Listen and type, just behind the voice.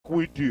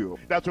we do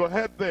that will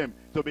help them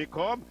to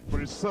become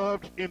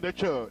preserved in the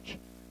church,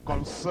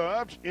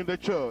 conserved in the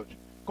church,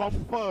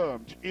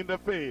 confirmed in the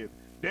faith,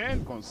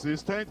 then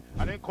consistent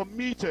and then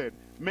committed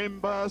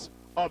members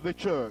of the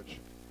church.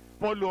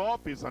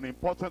 Follow-up is an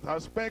important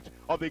aspect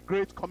of the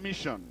Great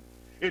Commission.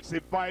 It's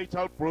a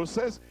vital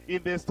process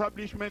in the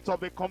establishment of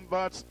the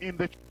converts in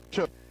the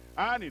church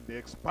and in the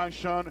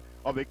expansion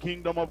of the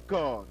kingdom of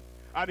God.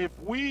 And if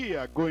we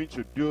are going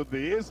to do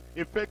this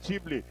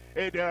effectively,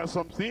 there are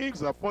some things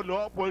that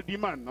follow-up will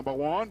demand. Number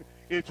one,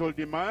 it will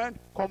demand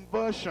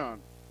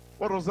conversion.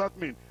 What does that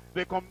mean?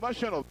 The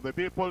conversion of the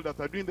people that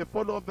are doing the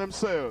follow-up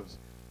themselves.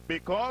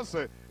 Because,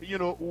 you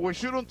know, we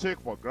shouldn't take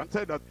for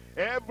granted that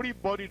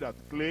everybody that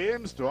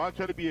claims to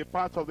actually be a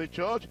part of the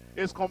church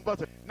is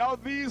converted. Now,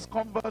 these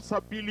converts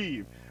have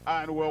believed,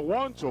 and we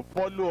want to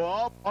follow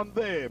up on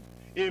them.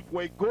 If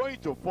we're going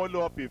to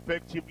follow up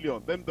effectively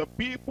on them, the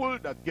people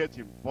that get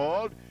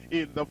involved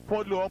in the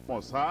follow-up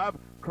must have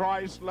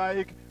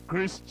Christ-like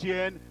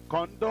Christian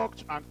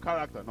conduct and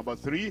character. Number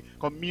three,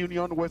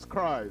 communion with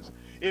Christ.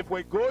 If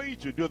we're going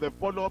to do the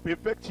follow-up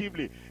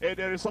effectively,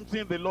 there is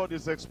something the Lord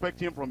is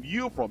expecting from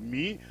you, from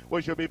me.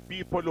 We should be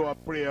people who are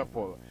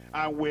prayerful.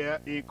 And we're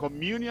in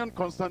communion,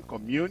 constant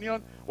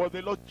communion with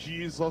the Lord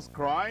Jesus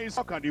Christ.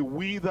 How can the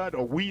withered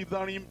or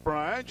withering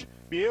branch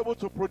be able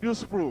to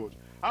produce fruit?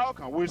 How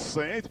can we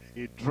send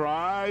a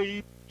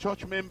dry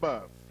church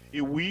member,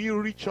 a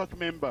weary church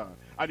member,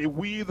 and a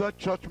withered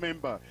church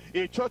member,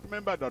 a church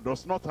member that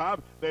does not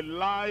have the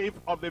life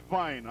of the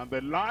vine, and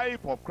the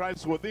life of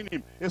Christ within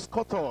him is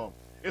cut off,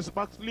 is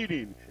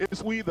backsliding,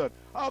 is withered?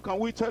 How can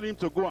we tell him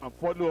to go and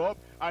follow up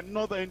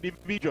another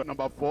individual?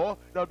 Number four,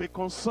 there'll be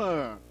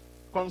concern.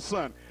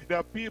 There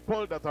are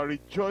people that are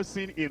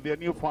rejoicing in their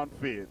newfound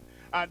faith,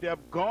 and they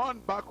have gone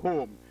back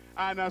home.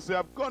 And as they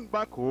have gone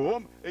back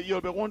home, you'll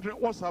be wondering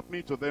what's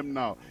happening to them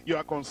now. You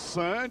are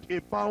concerned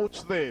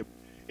about them.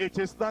 It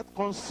is that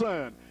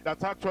concern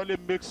that actually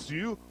makes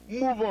you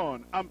move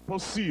on and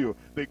pursue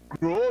the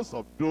growth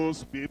of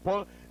those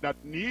people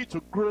that need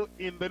to grow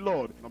in the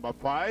Lord. Number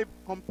five,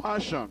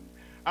 compassion.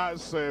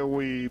 As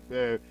we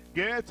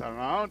get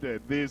around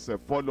this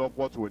follow-up,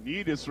 what we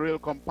need is real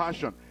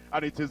compassion.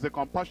 And it is the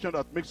compassion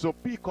that makes you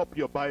pick up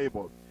your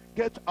Bible,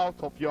 get out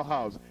of your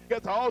house,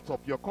 get out of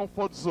your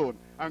comfort zone,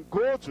 and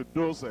go to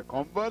those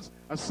converts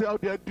and see how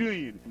they are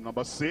doing.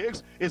 Number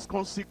six is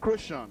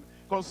consecration.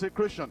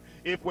 Consecration.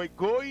 If we're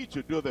going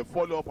to do the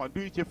follow-up and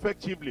do it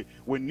effectively,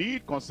 we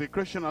need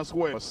consecration as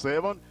well. Number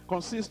seven,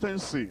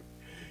 consistency.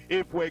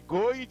 If we're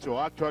going to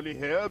actually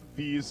help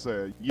these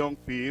young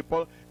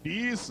people,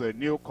 these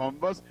new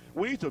converts,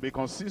 we need to be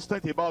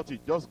consistent about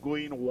it. Just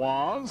going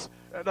once,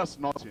 that's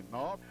not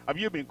enough. Have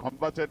you been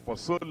converted for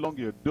so long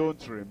you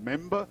don't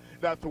remember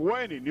that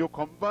when a new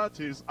convert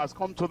has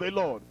come to the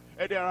Lord,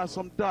 there are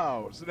some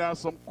doubts, there are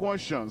some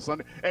questions,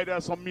 and there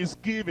are some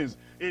misgivings.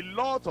 A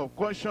lot of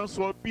questions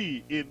will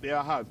be in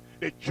their hearts.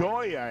 The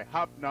joy I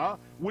have now,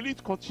 will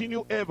it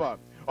continue ever?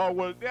 Or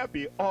will there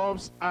be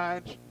ups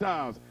and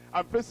downs?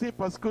 I'm facing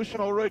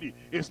persecution already.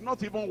 It's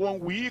not even 1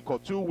 week or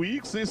 2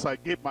 weeks since I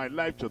gave my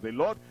life to the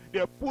Lord.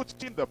 They're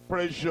putting the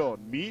pressure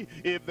on me.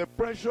 If the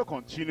pressure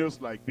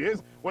continues like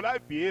this, will I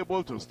be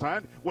able to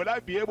stand? Will I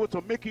be able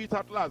to make it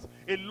at last?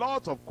 A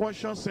lot of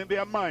questions in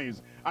their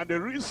minds. And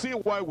the reason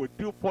why we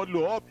do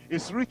follow up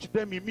is reach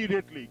them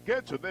immediately.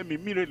 Get to them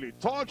immediately.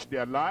 Touch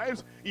their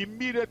lives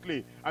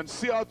immediately. And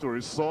see how to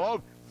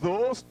resolve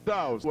those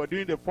doubts. We're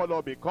doing the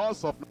follow-up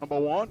because of, number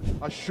one,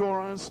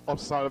 assurance of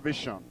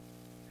salvation.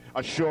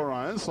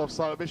 Assurance of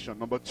salvation.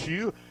 Number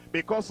two,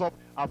 because of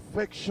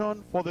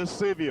affection for the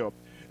Savior.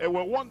 And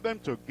we want them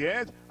to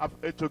get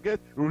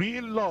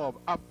real love,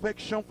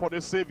 affection for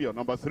the Savior.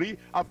 Number three,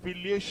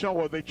 affiliation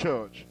with the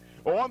church.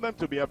 We want them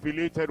to be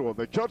affiliated with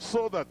the church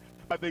so that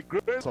by the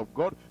grace of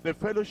God, the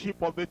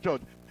fellowship of the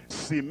church,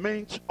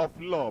 cement of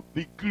love,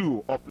 the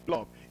glue of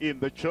love in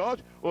the church,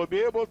 will be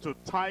able to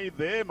tie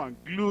them and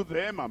glue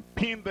them and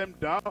pin them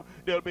down.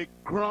 They'll be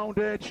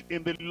grounded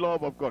in the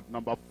love of God.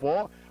 Number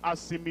four,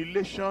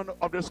 assimilation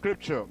of the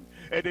scripture.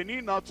 And they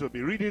need not to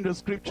be reading the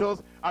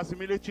scriptures,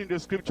 assimilating the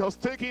scriptures,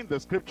 taking the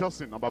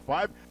scriptures in. Number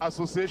five,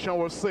 association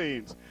with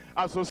saints.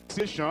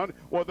 Association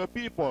with the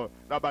people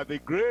that by the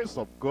grace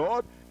of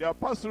God, they are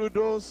passed through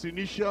those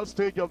initial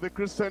stage of the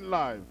Christian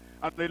life.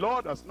 And the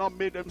Lord has now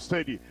made them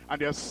steady.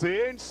 And they are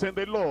saints in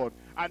the Lord.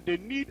 And they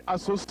need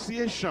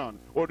association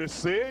with the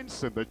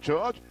saints in the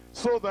church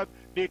so that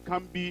they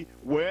can be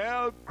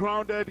well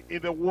grounded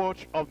in the word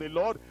of the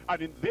Lord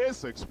and in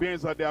this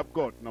experience that they have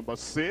got. Number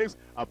six,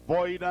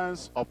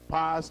 avoidance of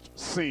past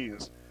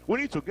sins.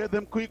 We need to get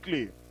them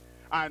quickly.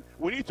 And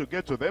we need to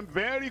get to them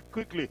very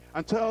quickly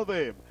and tell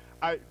them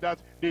that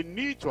they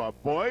need to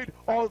avoid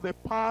all the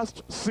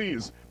past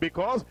sins,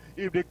 because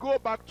if they go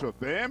back to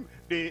them,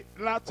 the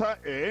latter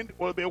end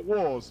will be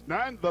worse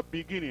than the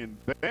beginning.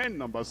 Then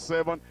number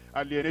seven,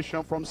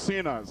 alienation from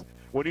sinners.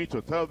 We need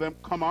to tell them,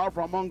 come out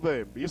from among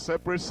them, be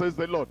separate, says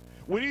the Lord.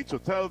 We need to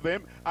tell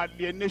them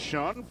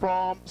alienation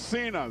from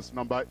sinners.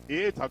 Number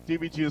 8,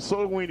 activity in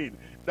soul winning.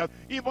 That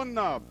even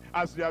now,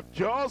 as they have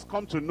just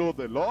come to know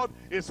the Lord,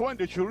 is when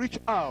they should reach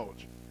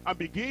out and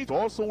begin to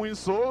also win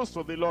souls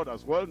to the Lord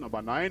as well.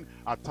 Number 9,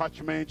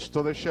 attachment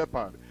to the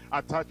shepherd.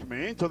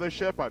 Attachment to the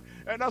shepherd.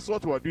 And that's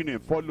what we're doing in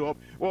follow-up.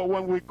 Well,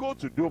 when we go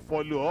to do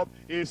follow-up,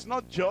 it's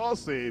not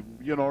just a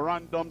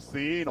random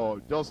thing,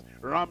 or just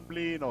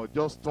rambling, or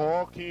just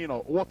talking,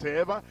 or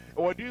whatever.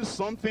 We're doing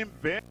something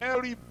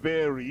very,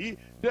 very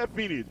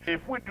definite.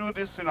 If we do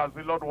this thing as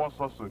the Lord wants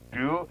us to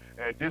do,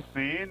 this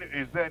thing,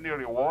 is there any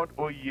reward?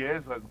 Oh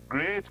yes, there's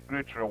great,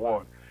 great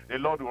reward. The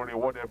Lord will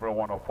reward every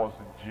one of us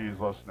in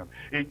Jesus' name.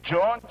 In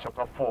John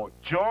chapter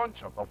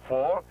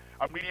 4,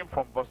 I'm reading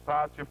from verse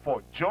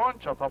 34. John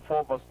chapter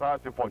 4, verse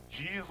 34,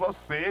 Jesus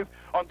says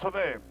unto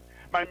them,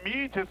 my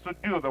meat is to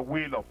do the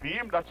will of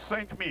him that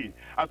sent me,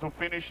 and to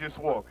finish his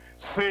work.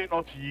 Say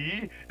not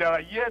ye, there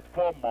are yet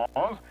 4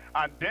 months,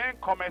 and then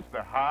cometh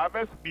the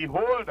harvest.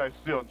 Behold, I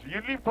say unto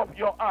you, lift up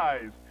your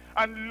eyes,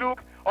 and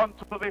look on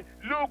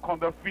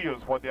the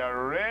fields, for they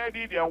are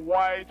ready, they are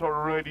white,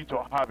 or ready to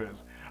harvest.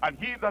 And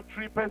he that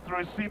reapeth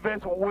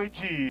receiveth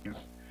wages,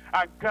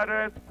 and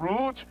gathereth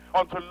fruit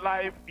unto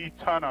life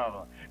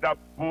eternal, that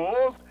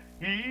both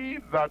he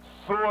that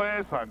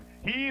soweth and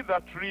he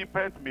that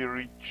reapeth may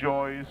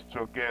rejoice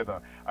together.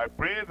 I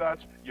pray that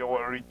you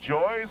will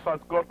rejoice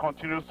as God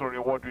continues to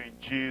reward you in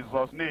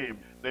Jesus' name.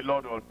 The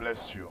Lord will bless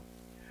you.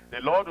 The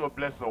Lord will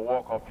bless the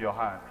work of your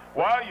hand.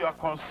 While you are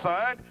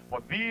concerned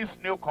for these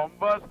new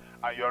converts,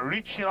 and you are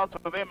reaching out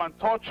to them and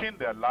touching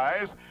their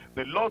lives,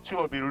 the Lord too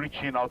will be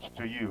reaching out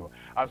to you.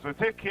 As we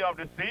take care of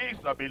the things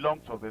that belong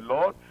to the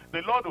Lord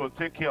will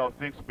take care of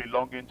things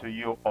belonging to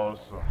you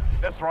also.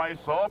 Let's rise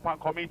up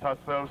and commit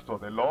ourselves to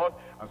the Lord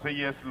and say,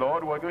 yes,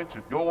 Lord, we're going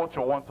to do what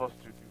you want us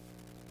to do.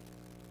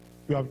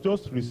 You have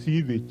just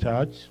received a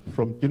charge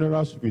from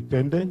General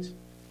Superintendent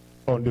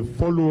on the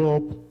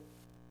follow-up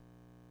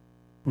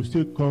to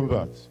say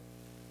converts.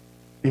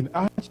 In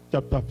Acts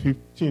chapter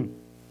 15,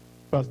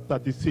 verse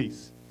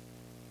 36,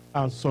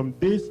 and some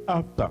days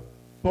after,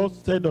 Paul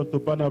said unto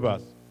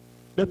Barnabas,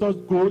 let us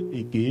go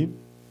again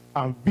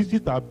and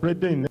visit our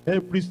brethren in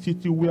every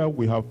city where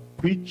we have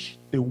preached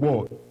the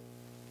word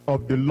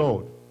of the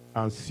Lord,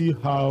 and see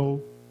how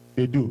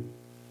they do.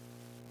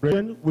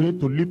 Brethren, we need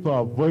to lift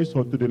our voice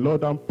unto the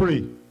Lord and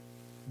pray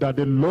that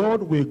the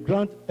Lord will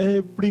grant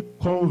every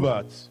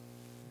convert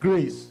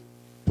grace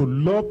to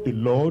love the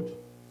Lord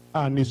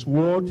and his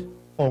word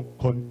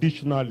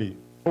unconditionally.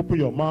 Open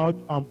your mouth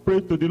and pray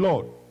to the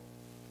Lord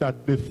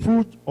that the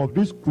fruit of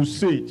this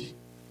crusade,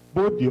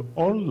 both the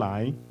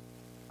online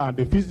and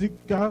the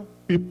physical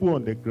people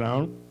on the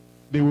ground,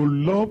 they will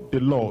love the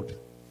Lord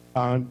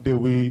and they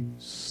will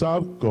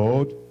serve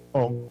God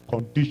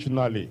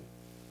unconditionally.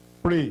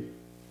 Pray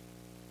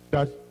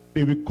that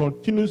they will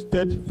continue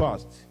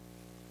steadfast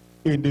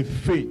in the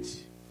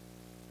faith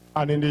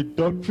and in the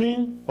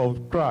doctrine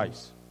of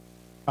Christ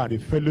and the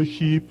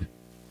fellowship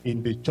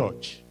in the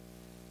church.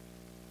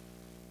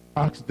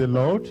 Ask the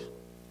Lord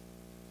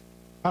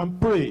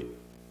and pray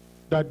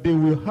that they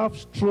will have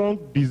strong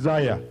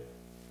desire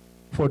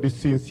for the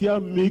sincere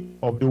milk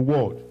of the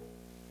word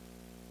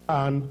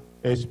and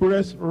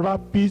experience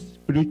rapid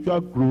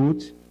spiritual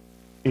growth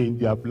in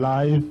their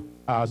life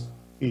as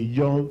a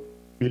young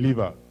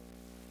believer.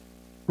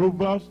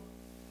 Proverbs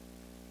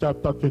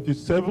chapter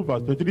 27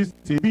 verse 23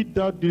 says, be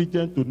thou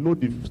diligent to know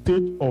the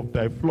state of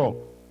thy flock,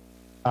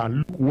 and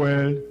look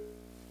well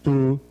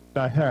to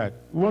thy herd.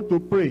 We want to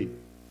pray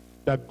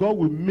that God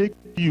will make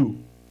you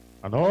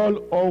and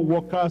all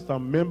workers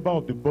and members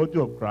of the body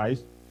of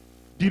Christ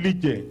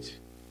diligent,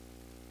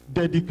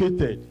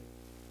 dedicated,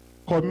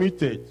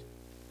 committed,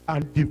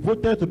 and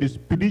devoted to the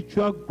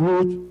spiritual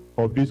growth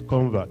of these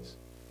converts.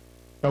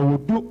 That will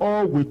do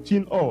all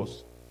within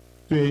us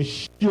to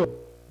ensure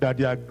that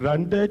they are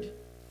grounded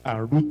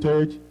and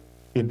rooted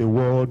in the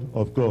word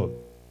of God.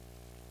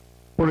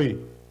 Pray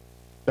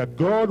that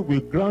God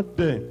will grant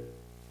them,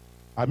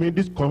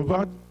 this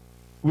convert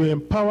will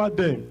empower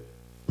them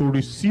to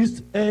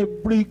resist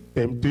every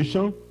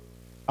temptation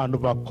and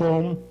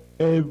overcome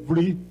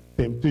every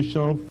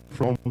temptation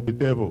from the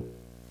devil.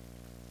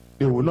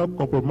 They will not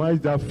compromise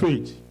their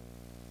faith.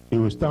 They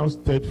will stand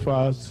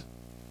steadfast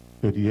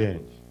to the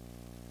end.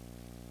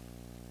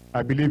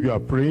 I believe you are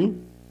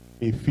praying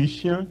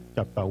Ephesians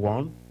chapter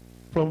 1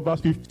 from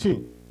verse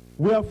 15.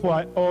 Wherefore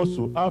I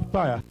also, after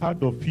I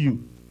heard of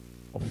you,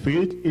 of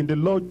faith in the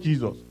Lord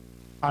Jesus,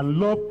 and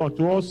love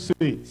unto all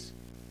saints,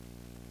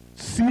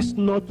 cease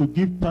not to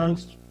give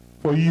thanks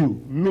for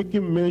you,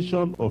 making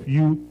mention of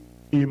you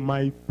in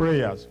my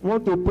prayers. We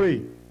want to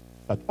pray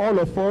that all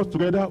of us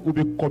together will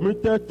be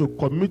committed to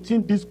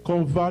committing these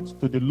converts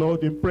to the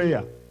Lord in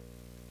prayer,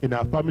 in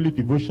our family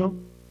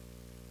devotion,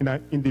 in our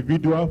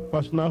individual,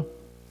 personal,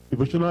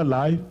 devotional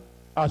life,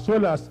 as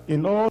well as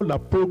in all the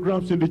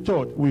programs in the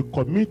church. We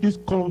commit these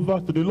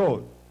converts to the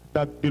Lord,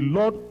 that the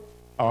Lord,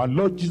 our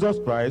Lord Jesus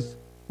Christ,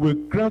 will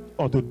grant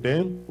unto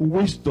them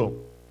wisdom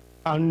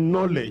and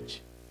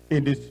knowledge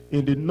in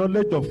the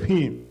knowledge of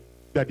him,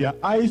 that their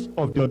eyes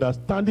of the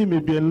understanding may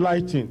be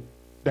enlightened,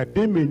 that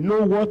they may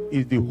know what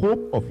is the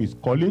hope of his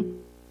calling,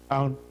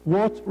 and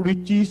what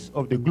riches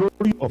of the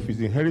glory of his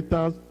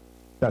inheritance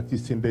that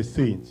is in the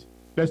saints.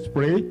 Let's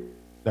pray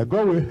that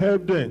God will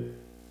help them,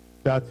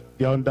 that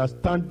their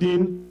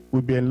understanding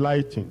will be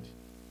enlightened,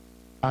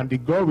 and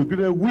that God will give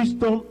them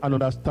wisdom and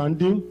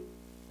understanding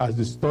as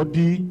they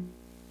study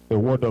the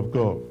word of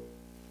God.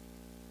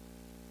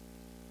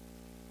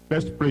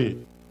 Let's pray.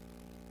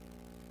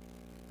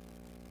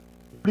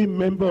 Every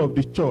member of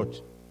the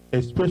church,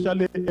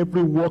 especially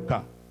every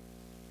worker,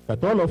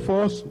 that all of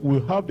us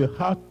will have the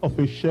heart of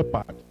a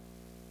shepherd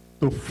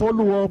to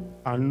follow up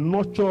and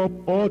nurture up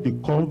all the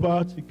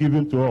converts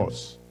given to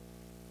us,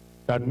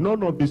 that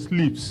none of the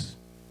sleeps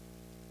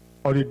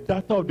or the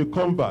data of the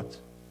convert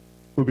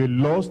will be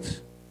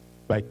lost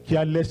by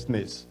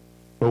carelessness,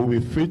 but will be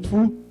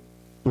faithful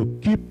to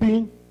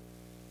keeping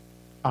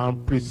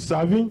and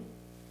preserving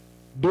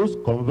those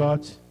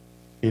converts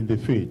in the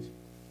faith.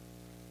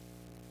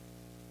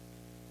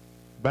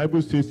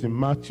 Bible says in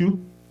Matthew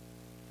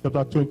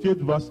chapter 28,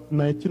 verse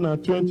 19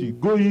 and 20,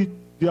 "Go ye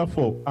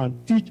therefore and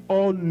teach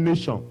all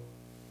nations,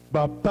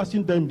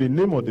 baptizing them in the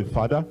name of the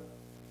Father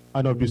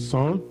and of the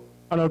Son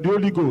and of the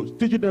Holy Ghost,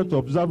 teaching them to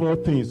observe all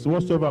things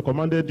whatsoever I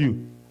commanded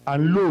you.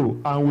 And lo,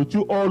 I am with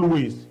you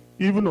always,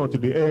 even unto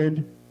the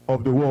end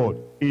of the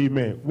world."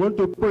 Amen. We want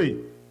to pray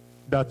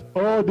that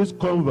all these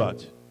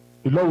converts,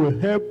 the Lord will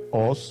help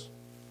us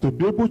to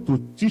be able to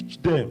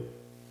teach them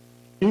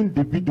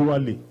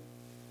individually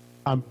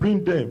and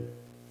bring them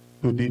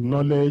to the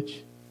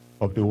knowledge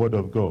of the word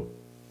of God.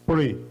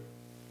 Pray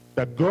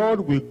that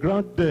God will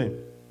grant them,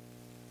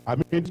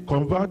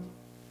 convert,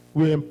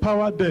 will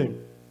empower them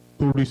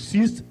to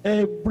resist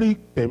every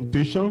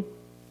temptation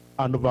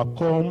and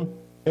overcome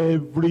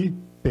every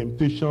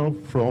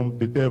temptation from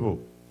the devil.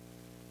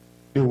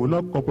 They will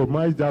not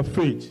compromise their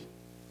faith.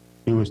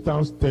 They will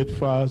stand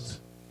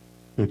steadfast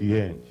to the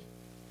end.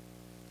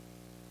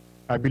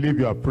 I believe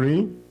you are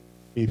praying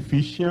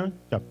Ephesians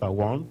chapter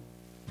 1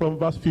 from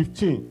verse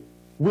 15.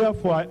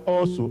 "Wherefore I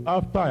also,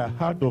 after I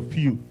heard of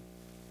you,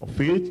 of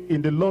faith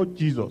in the Lord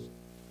Jesus,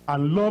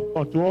 and love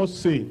unto all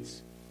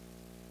saints,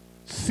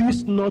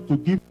 cease not to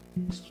give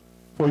thanks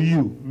for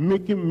you,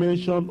 making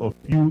mention of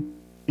you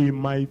in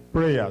my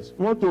prayers."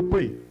 We want to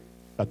pray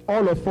that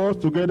all of us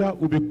together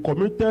will be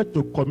committed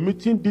to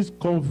committing these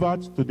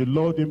converts to the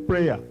Lord in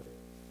prayer,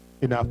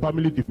 in our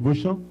family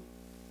devotion,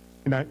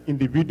 in our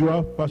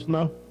individual,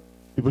 personal,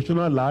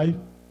 devotional life,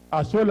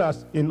 as well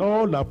as in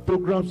all our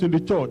programs in the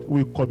church.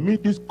 We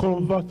commit this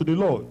convert to the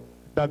Lord,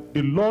 that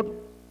the Lord,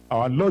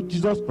 our Lord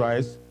Jesus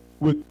Christ,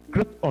 will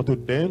grant unto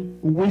them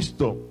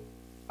wisdom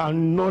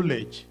and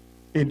knowledge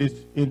in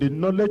the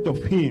knowledge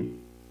of him,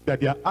 that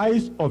their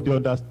eyes of the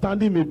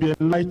understanding may be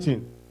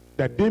enlightened,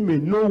 that they may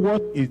know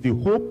what is the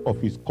hope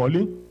of his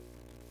calling,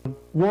 and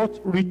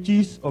what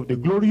riches of the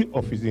glory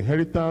of his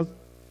inheritance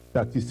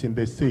that is in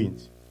the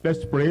saints.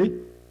 Let's pray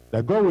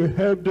that God will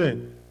help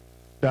them,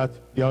 that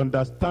their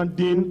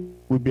understanding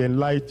will be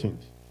enlightened,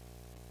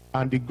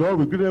 and that God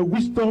will give them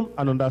wisdom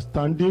and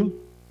understanding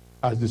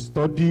as they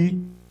study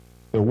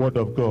the word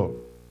of God.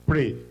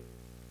 Pray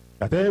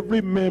that every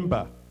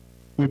member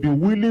will be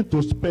willing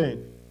to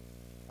spend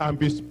and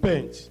be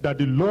spent, that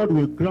the Lord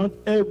will grant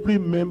every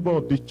member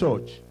of the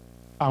church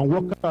and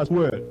worker as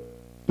well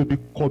to be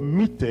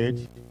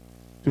committed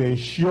to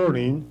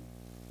ensuring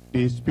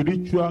the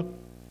spiritual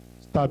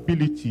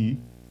stability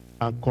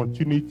and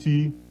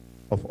continuity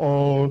of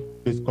all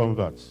these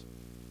converts.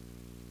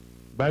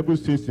 Bible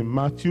says in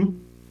Matthew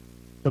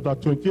chapter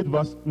 28,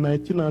 verse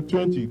 19 and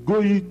 20, "Go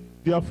ye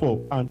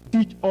therefore and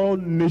teach all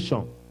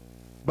nations,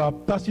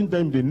 baptizing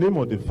them in the name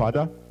of the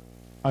Father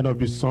and of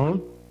the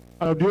Son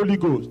and of the Holy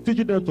Ghost,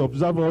 teaching them to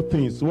observe all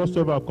things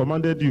whatsoever I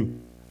commanded you.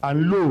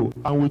 And lo,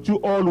 I am with you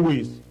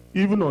always,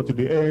 even unto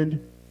the end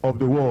of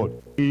the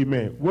world."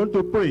 Amen. We want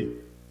to pray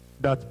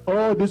that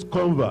all these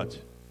converts,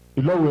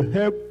 the Lord will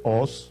help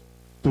us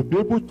to be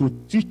able to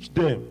teach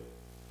them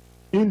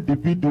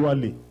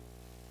individually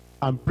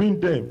and bring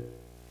them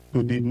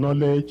to the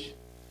knowledge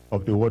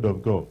of the word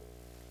of God.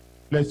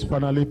 Let's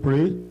finally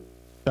pray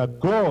that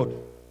God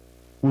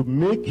will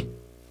make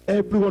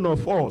every one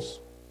of us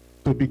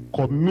to be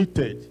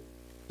committed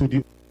to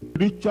the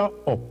spiritual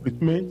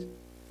upliftment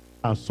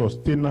and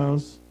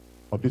sustenance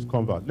of this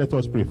convert. Let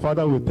us pray.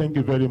 Father, we thank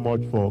you very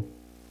much for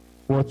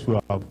what you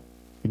have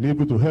been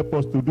able to help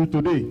us to do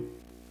today.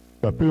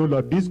 We pray,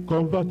 Lord, this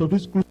convert of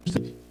this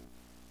crusade,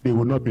 they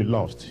will not be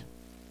lost.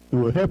 You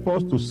will help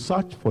us to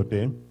search for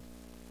them,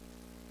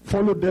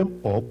 follow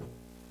them up,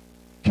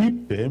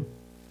 keep them,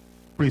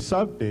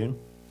 preserve them,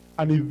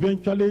 and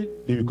eventually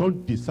they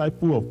become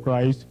disciples of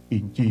Christ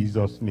in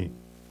Jesus' name.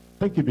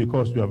 Thank you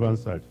because you have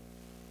answered.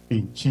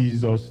 In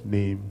Jesus'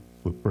 name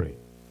we pray.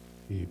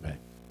 Amen.